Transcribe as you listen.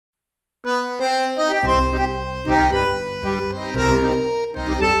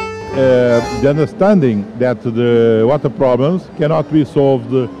the understanding that the water problems cannot be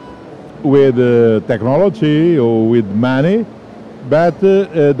solved with technology or with money, but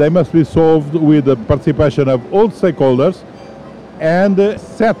they must be solved with the participation of all stakeholders and a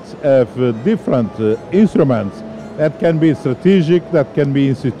set of different instruments that can be strategic, that can be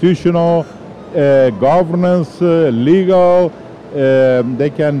institutional, governance, legal,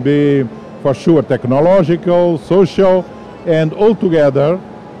 they can be for sure technological, social, and all together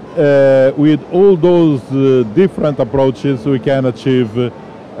with all those different approaches we can achieve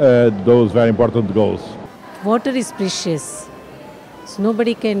those very important goals. Water is precious, so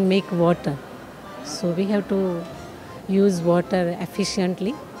nobody can make water, so we have to use water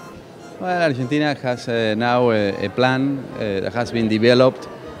efficiently. Well, Argentina has now a plan that has been developed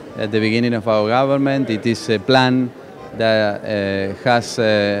at the beginning of our government. It is a plan that has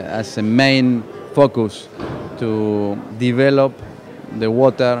as a main focus to develop the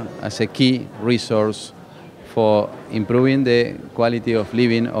water as a key resource for improving the quality of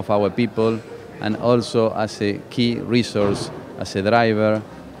living of our people, and also as a key resource, as a driver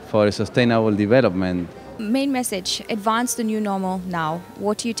for a sustainable development. Main message: advance the new normal now.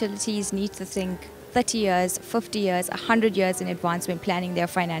 Water utilities need to think 30 years, 50 years, 100 years in advance when planning their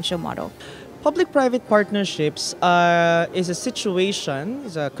financial model. Public-private partnerships is a situation,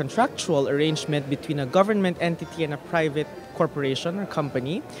 is a contractual arrangement between a government entity and a private corporation or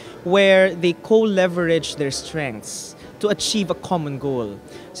company where they co-leverage their strengths to achieve a common goal.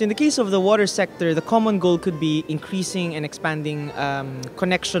 So in the case of the water sector, the common goal could be increasing and expanding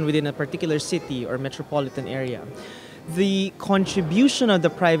connection within a particular city or metropolitan area. The contribution of the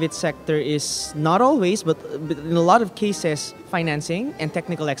private sector is not always, but in a lot of cases, financing and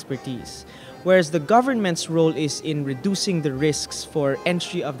technical expertise. Whereas the government's role is in reducing the risks for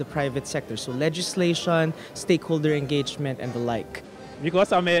entry of the private sector, so legislation, stakeholder engagement, and the like.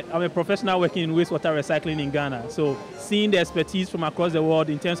 Because I'm a professional working in wastewater recycling in Ghana, so seeing the expertise from across the world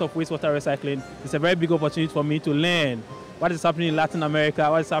in terms of wastewater recycling is a very big opportunity for me to learn what is happening in Latin America,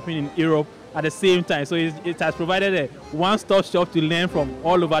 what is happening in Europe at the same time. So it has provided a one-stop shop to learn from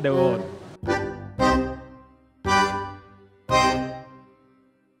all over the world.